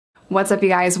What's up, you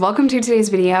guys? Welcome to today's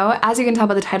video. As you can tell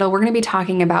by the title, we're going to be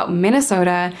talking about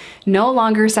Minnesota no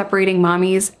longer separating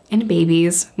mommies and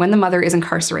babies when the mother is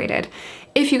incarcerated.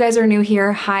 If you guys are new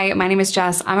here, hi, my name is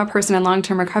Jess. I'm a person in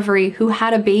long-term recovery who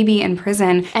had a baby in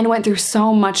prison and went through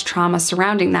so much trauma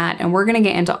surrounding that, and we're gonna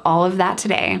get into all of that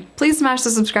today. Please smash the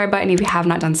subscribe button if you have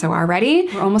not done so already.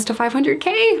 We're almost to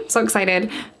 500K, so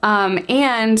excited.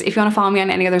 And if you wanna follow me on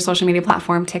any other social media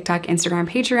platform, TikTok, Instagram,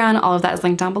 Patreon, all of that is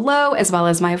linked down below, as well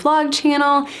as my vlog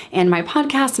channel and my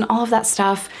podcast and all of that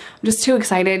stuff. I'm just too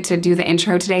excited to do the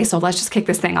intro today, so let's just kick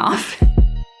this thing off.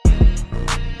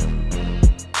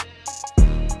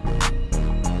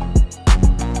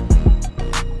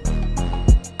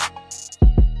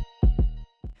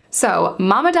 So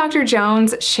Mama Dr.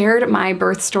 Jones shared my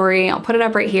birth story. I'll put it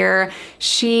up right here.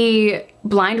 She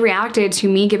blind reacted to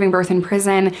me giving birth in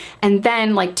prison, and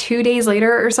then like 2 days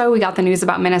later or so, we got the news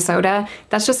about Minnesota.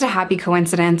 That's just a happy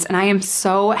coincidence, and I am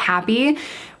so happy.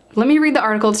 Let me read the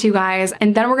article to you guys,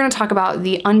 and then we're gonna talk about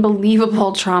the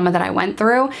unbelievable trauma that I went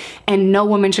through, and no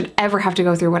woman should ever have to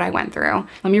go through what I went through.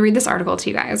 Let me read this article to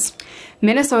you guys.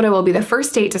 Minnesota will be the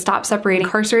first state to stop separating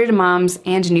incarcerated moms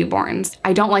and newborns.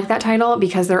 I don't like that title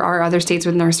because there are other states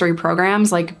with nursery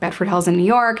programs, like Bedford Hills in New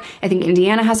York. I think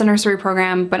Indiana has a nursery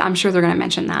program, but I'm sure they're gonna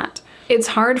mention that. It's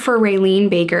hard for Raylene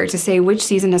Baker to say which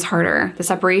season is harder, the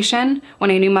separation, when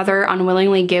a new mother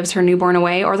unwillingly gives her newborn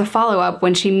away, or the follow-up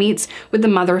when she meets with the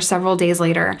mother several days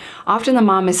later. Often the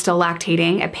mom is still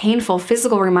lactating, a painful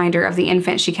physical reminder of the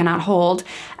infant she cannot hold.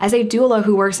 As a doula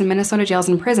who works in Minnesota jails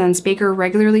and prisons, Baker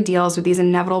regularly deals with these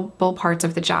inevitable parts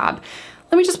of the job.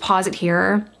 Let me just pause it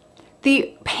here.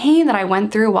 The pain that I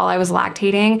went through while I was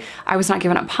lactating, I was not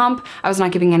given a pump, I was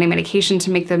not giving any medication to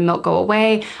make the milk go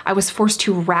away, I was forced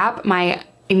to wrap my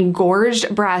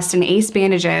engorged breast in ace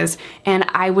bandages, and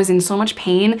I was in so much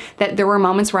pain that there were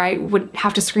moments where I would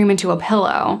have to scream into a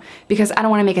pillow because I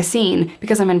don't want to make a scene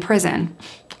because I'm in prison.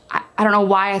 I don't know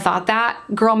why I thought that.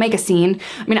 Girl, make a scene.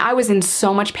 I mean, I was in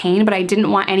so much pain, but I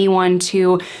didn't want anyone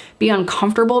to be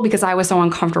uncomfortable because I was so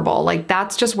uncomfortable. Like,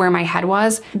 that's just where my head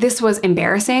was. This was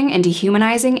embarrassing and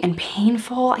dehumanizing and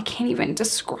painful. I can't even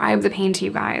describe the pain to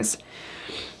you guys.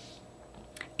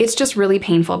 It's just really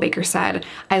painful, Baker said.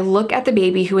 I look at the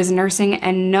baby who is nursing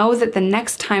and know that the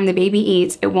next time the baby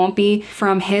eats, it won't be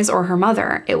from his or her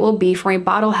mother. It will be from a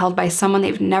bottle held by someone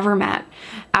they've never met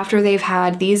after they've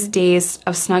had these days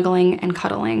of snuggling and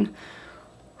cuddling.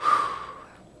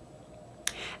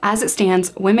 As it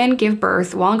stands, women give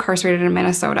birth while incarcerated in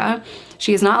Minnesota.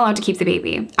 She is not allowed to keep the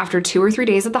baby. After 2 or 3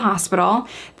 days at the hospital,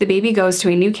 the baby goes to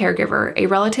a new caregiver, a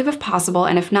relative if possible,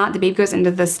 and if not, the baby goes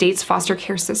into the state's foster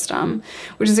care system,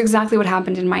 which is exactly what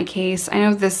happened in my case. I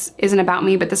know this isn't about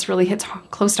me, but this really hits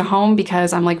close to home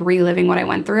because I'm like reliving what I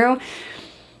went through.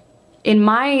 In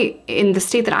the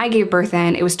state that I gave birth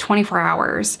in, it was 24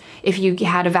 hours if you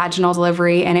had a vaginal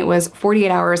delivery, and it was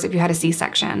 48 hours if you had a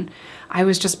C-section. I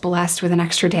was just blessed with an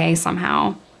extra day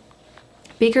somehow.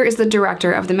 Baker is the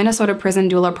director of the Minnesota Prison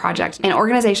Doula Project, an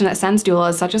organization that sends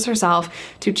doulas such as herself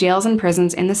to jails and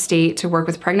prisons in the state to work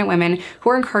with pregnant women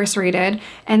who are incarcerated,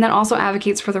 and that also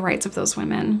advocates for the rights of those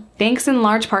women. Thanks in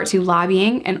large part to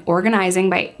lobbying and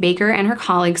organizing by Baker and her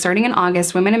colleagues, starting in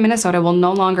August, women in Minnesota will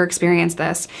no longer experience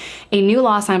this. A new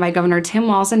law signed by Governor Tim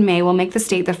Walz in May will make the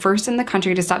state the first in the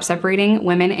country to stop separating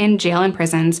women in jail and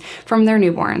prisons from their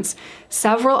newborns.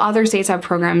 Several other states have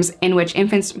programs in which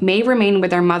infants may remain with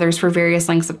their mothers for various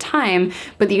lengths of time,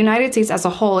 but the United States as a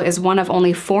whole is one of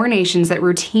only 4 nations that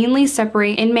routinely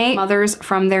separate inmate mothers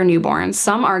from their newborns.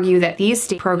 Some argue that these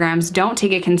state programs don't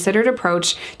take a considered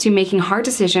approach to making hard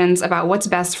decisions about what's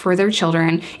best for their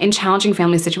children in challenging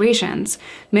family situations.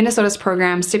 Minnesota's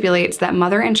program stipulates that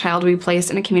mother and child will be placed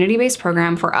in a community-based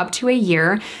program for up to a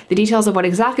year. The details of what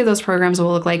exactly those programs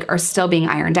will look like are still being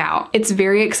ironed out. It's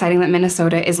very exciting that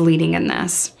Minnesota is leading in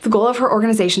this. The goal of her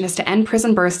organization is to end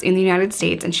prison births in the United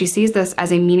States, and she sees this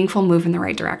as a meaningful move in the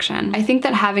right direction. I think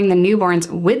that having the newborns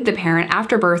with the parent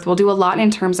after birth will do a lot in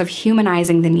terms of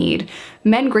humanizing the need.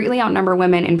 Men greatly outnumber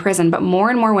women in prison, but more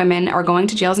and more women are going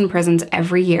to jails and prisons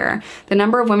every year. The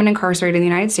number of women incarcerated in the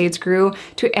United States grew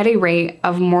at a rate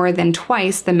of more than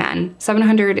twice the men,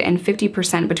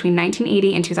 750% between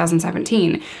 1980 and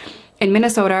 2017. In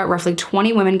Minnesota, roughly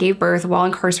 20 women gave birth while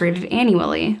incarcerated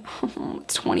annually.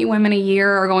 20 women a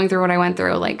year are going through what I went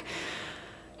through, like,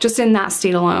 just in that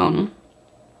state alone.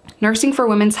 Nursing for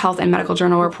Women's Health and Medical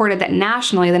Journal reported that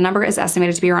nationally the number is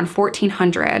estimated to be around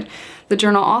 1,400. The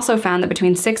journal also found that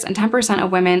between 6 and 10%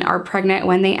 of women are pregnant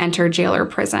when they enter jail or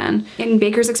prison. In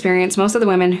Baker's experience, most of the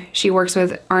women she works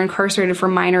with are incarcerated for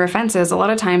minor offenses. A lot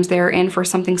of times they're in for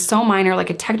something so minor like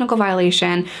a technical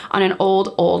violation on an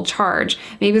old charge.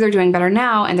 Maybe they're doing better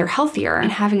now and they're healthier and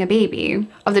having a baby.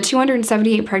 Of the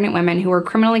 278 pregnant women who were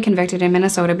criminally convicted in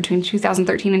Minnesota between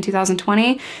 2013 and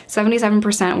 2020,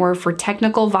 77% were for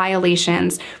technical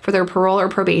violations for their parole or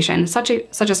probation, such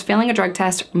as failing a drug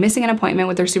test, missing an appointment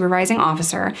with their supervising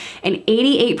officer, and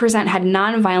 88% had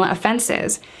nonviolent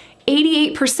offenses.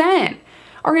 88%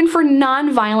 are in for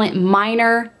nonviolent,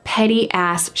 minor, petty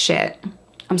ass shit.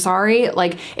 I'm sorry,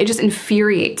 like, it just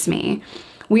infuriates me.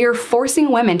 We are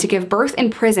forcing women to give birth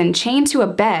in prison chained to a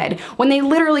bed when they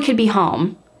literally could be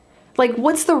home. Like,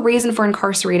 what's the reason for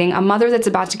incarcerating a mother that's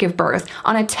about to give birth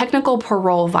on a technical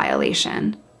parole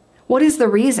violation? What is the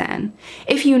reason?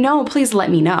 If you know, please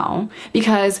let me know,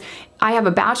 because I have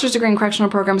a bachelor's degree in correctional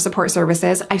program support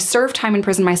services. I served time in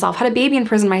prison myself, had a baby in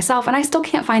prison myself, and I still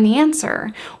can't find the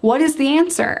answer. What is the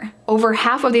answer? Over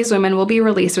half of these women will be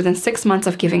released within 6 months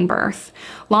of giving birth.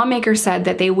 Lawmakers said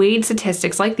that they weighed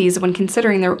statistics like these when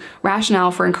considering the rationale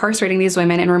for incarcerating these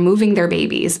women and removing their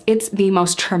babies. It's the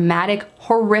most traumatic,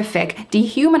 horrific,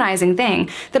 dehumanizing thing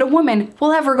that a woman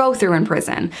will ever go through in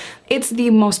prison. It's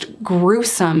the most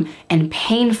gruesome and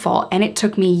painful, and it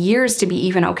took me years to be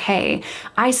even okay.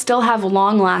 I still have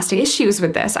long-lasting issues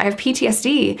with this. I have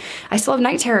PTSD. I still have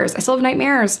night terrors. I still have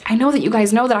nightmares. I know that you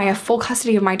guys know that I have full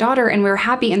custody of my daughter and we're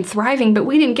happy and thriving, but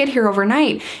we didn't get here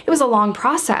overnight. It was a long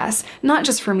process, not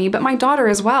just for me, but my daughter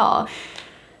as well.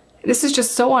 This is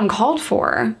just so uncalled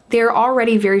for. They're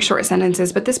already very short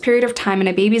sentences, but this period of time in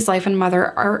a baby's life and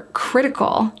mother are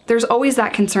critical. There's always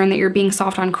that concern that you're being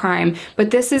soft on crime,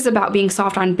 but this is about being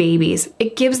soft on babies.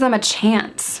 It gives them a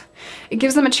chance. It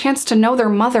gives them a chance to know their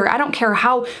mother. I don't care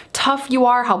how tough you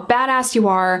are, how badass you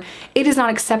are. It is not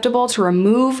acceptable to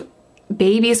remove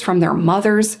babies from their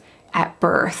mothers at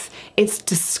birth. It's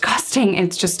disgusting.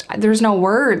 It's just, there's no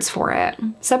words for it.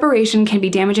 Separation can be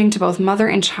damaging to both mother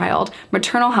and child,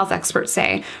 maternal health experts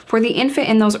say. For the infant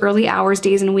in those early hours,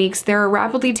 days, and weeks, they're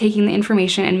rapidly taking the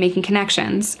information and making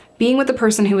connections. Being with the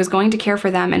person who is going to care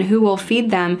for them and who will feed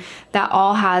them, that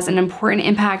all has an important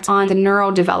impact on the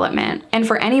neurodevelopment. And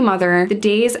for any mother, the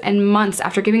days and months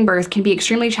after giving birth can be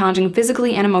extremely challenging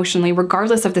physically and emotionally,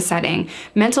 regardless of the setting.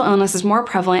 Mental illness is more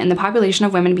prevalent in the population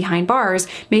of women behind bars,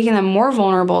 making them more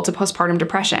vulnerable to postpartum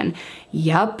depression.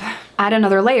 Yup. Add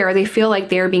another layer, they feel like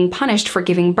they are being punished for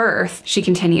giving birth, she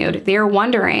continued. They are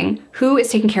wondering who is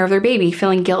taking care of their baby,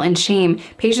 feeling guilt and shame.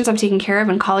 Patients I've taken care of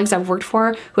and colleagues I've worked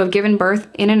for who have given birth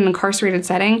in an incarcerated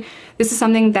setting, this is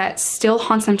something that still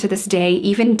haunts them to this day,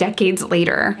 even decades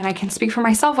later. And I can speak for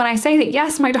myself when I say that,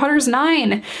 yes, my daughter's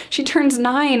 9. She turns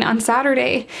 9 on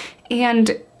Saturday,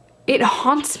 and it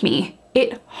haunts me.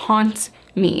 It haunts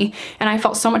me. And I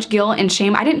felt so much guilt and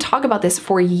shame. I didn't talk about this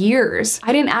for years.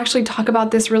 I didn't actually talk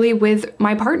about this really with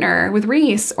my partner, with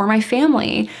Reese, or my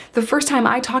family. The first time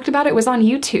I talked about it was on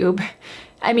YouTube.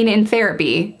 I mean, in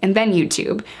therapy, and then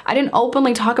YouTube. I didn't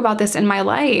openly talk about this in my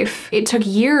life. It took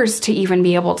years to even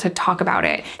be able to talk about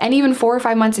it. And even 4 or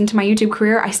 5 months into my YouTube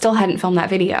career, I still hadn't filmed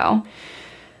that video.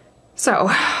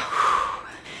 So,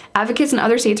 advocates in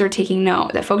other states are taking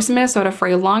note that folks in Minnesota for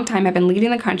a long time have been leading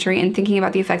the country in thinking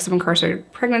about the effects of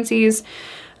incarcerated pregnancies.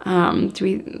 Blah,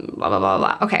 blah, blah,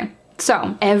 blah. Okay,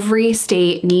 so every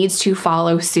state needs to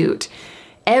follow suit.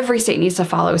 Every state needs to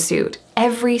follow suit.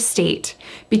 Every state.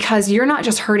 Because you're not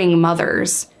just hurting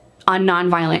mothers on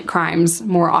nonviolent crimes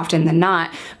more often than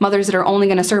not, mothers that are only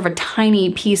gonna serve a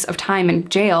tiny piece of time in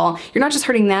jail. You're not just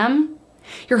hurting them,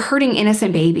 you're hurting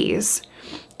innocent babies.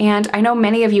 And I know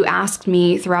many of you asked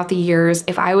me throughout the years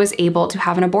if I was able to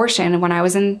have an abortion when I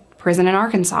was in prison in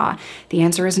Arkansas. The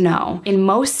answer is no. In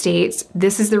most states,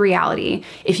 this is the reality.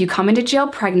 If you come into jail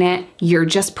pregnant, you're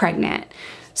just pregnant.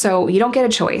 So you don't get a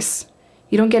choice.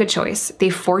 You don't get a choice. They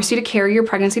force you to carry your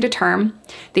pregnancy to term.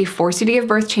 They force you to give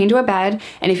birth chained to a bed.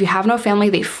 And if you have no family,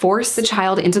 they force the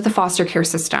child into the foster care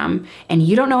system. And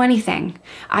you don't know anything.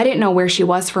 I didn't know where she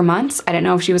was for months. I didn't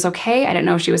know if she was okay. I didn't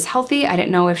know if she was healthy. I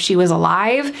didn't know if she was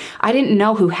alive. I didn't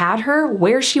know who had her,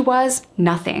 where she was,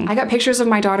 nothing. I got pictures of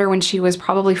my daughter when she was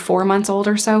probably 4 months old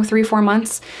or so, 3-4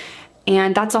 months.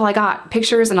 And that's all I got,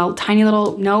 pictures and a tiny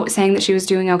little note saying that she was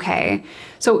doing okay.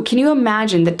 So can you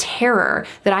imagine the terror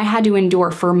that I had to endure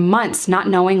for months not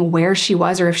knowing where she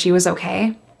was or if she was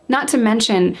okay? Not to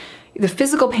mention, the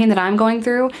physical pain that I'm going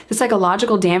through, the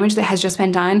psychological damage that has just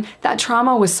been done, that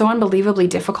trauma was so unbelievably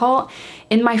difficult.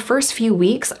 In my first few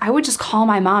weeks, I would just call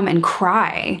my mom and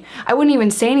cry. I wouldn't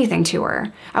even say anything to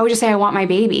her. I would just say, I want my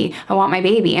baby, I want my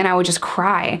baby, and I would just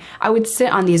cry. I would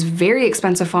sit on these very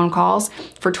expensive phone calls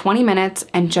for 20 minutes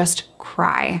and just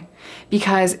cry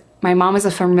because my mom is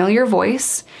a familiar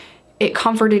voice. It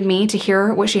comforted me to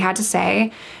hear what she had to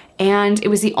say, and it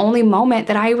was the only moment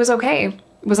that I was okay.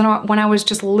 It was when I was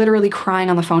just literally crying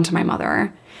on the phone to my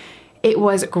mother. It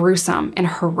was gruesome and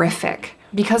horrific.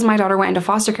 Because my daughter went into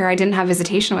foster care, I didn't have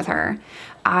visitation with her.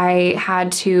 I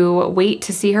had to wait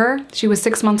to see her. She was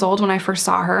 6 months old when I first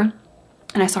saw her,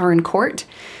 and I saw her in court.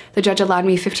 The judge allowed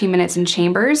me 15 minutes in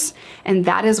chambers, and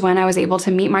that is when I was able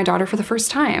to meet my daughter for the first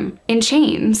time. In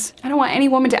chains. I don't want any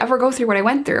woman to ever go through what I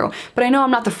went through, but I know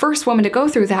I'm not the first woman to go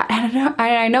through that, and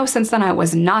I know since then I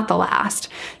was not the last.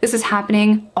 This is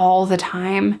happening all the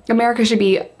time. America should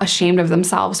be ashamed of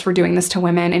themselves for doing this to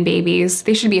women and babies.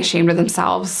 They should be ashamed of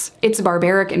themselves. It's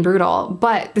barbaric and brutal,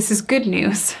 but this is good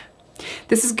news.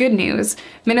 This is good news.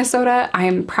 Minnesota, I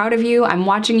am proud of you. I'm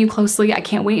watching you closely. I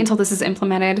can't wait until this is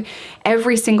implemented.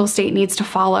 Every single state needs to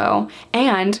follow,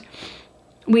 and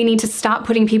we need to stop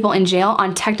putting people in jail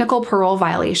on technical parole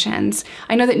violations.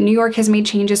 I know that New York has made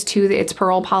changes to its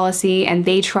parole policy, and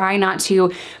they try not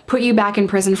to put you back in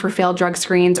prison for failed drug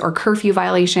screens or curfew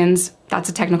violations. That's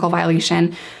a technical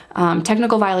violation.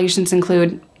 Technical violations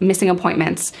include missing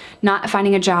appointments, not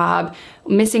finding a job,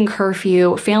 missing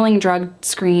curfew, failing drug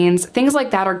screens. Things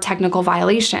like that are technical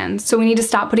violations. So we need to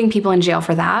stop putting people in jail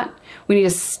for that. We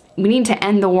need to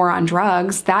end the war on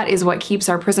drugs. That is what keeps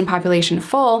our prison population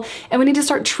full. And we need to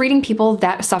start treating people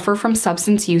that suffer from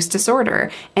substance use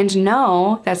disorder. And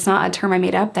no, that's not a term I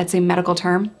made up. That's a medical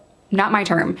term. Not my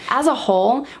term. As a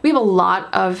whole, we have a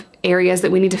lot of areas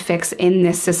that we need to fix in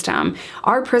this system.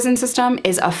 Our prison system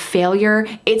is a failure.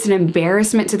 It's an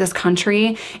embarrassment to this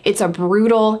country. It's a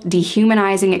brutal,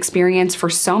 dehumanizing experience for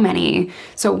so many.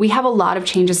 So we have a lot of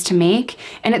changes to make,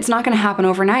 and it's not gonna happen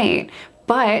overnight.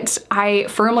 But I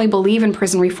firmly believe in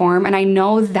prison reform, and I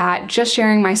know that just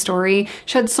sharing my story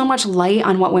sheds so much light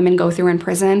on what women go through in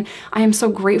prison. I am so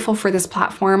grateful for this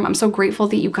platform. I'm so grateful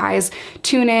that you guys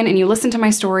tune in and you listen to my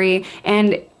story,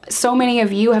 and so many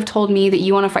of you have told me that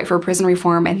you want to fight for prison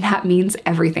reform, and that means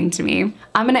everything to me.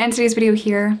 I'm gonna end today's video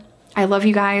here. I love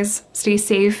you guys. Stay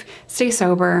safe, stay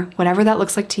sober, whatever that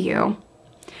looks like to you.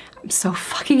 I'm so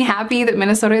fucking happy that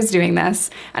Minnesota is doing this,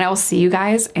 and I will see you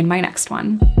guys in my next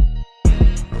one.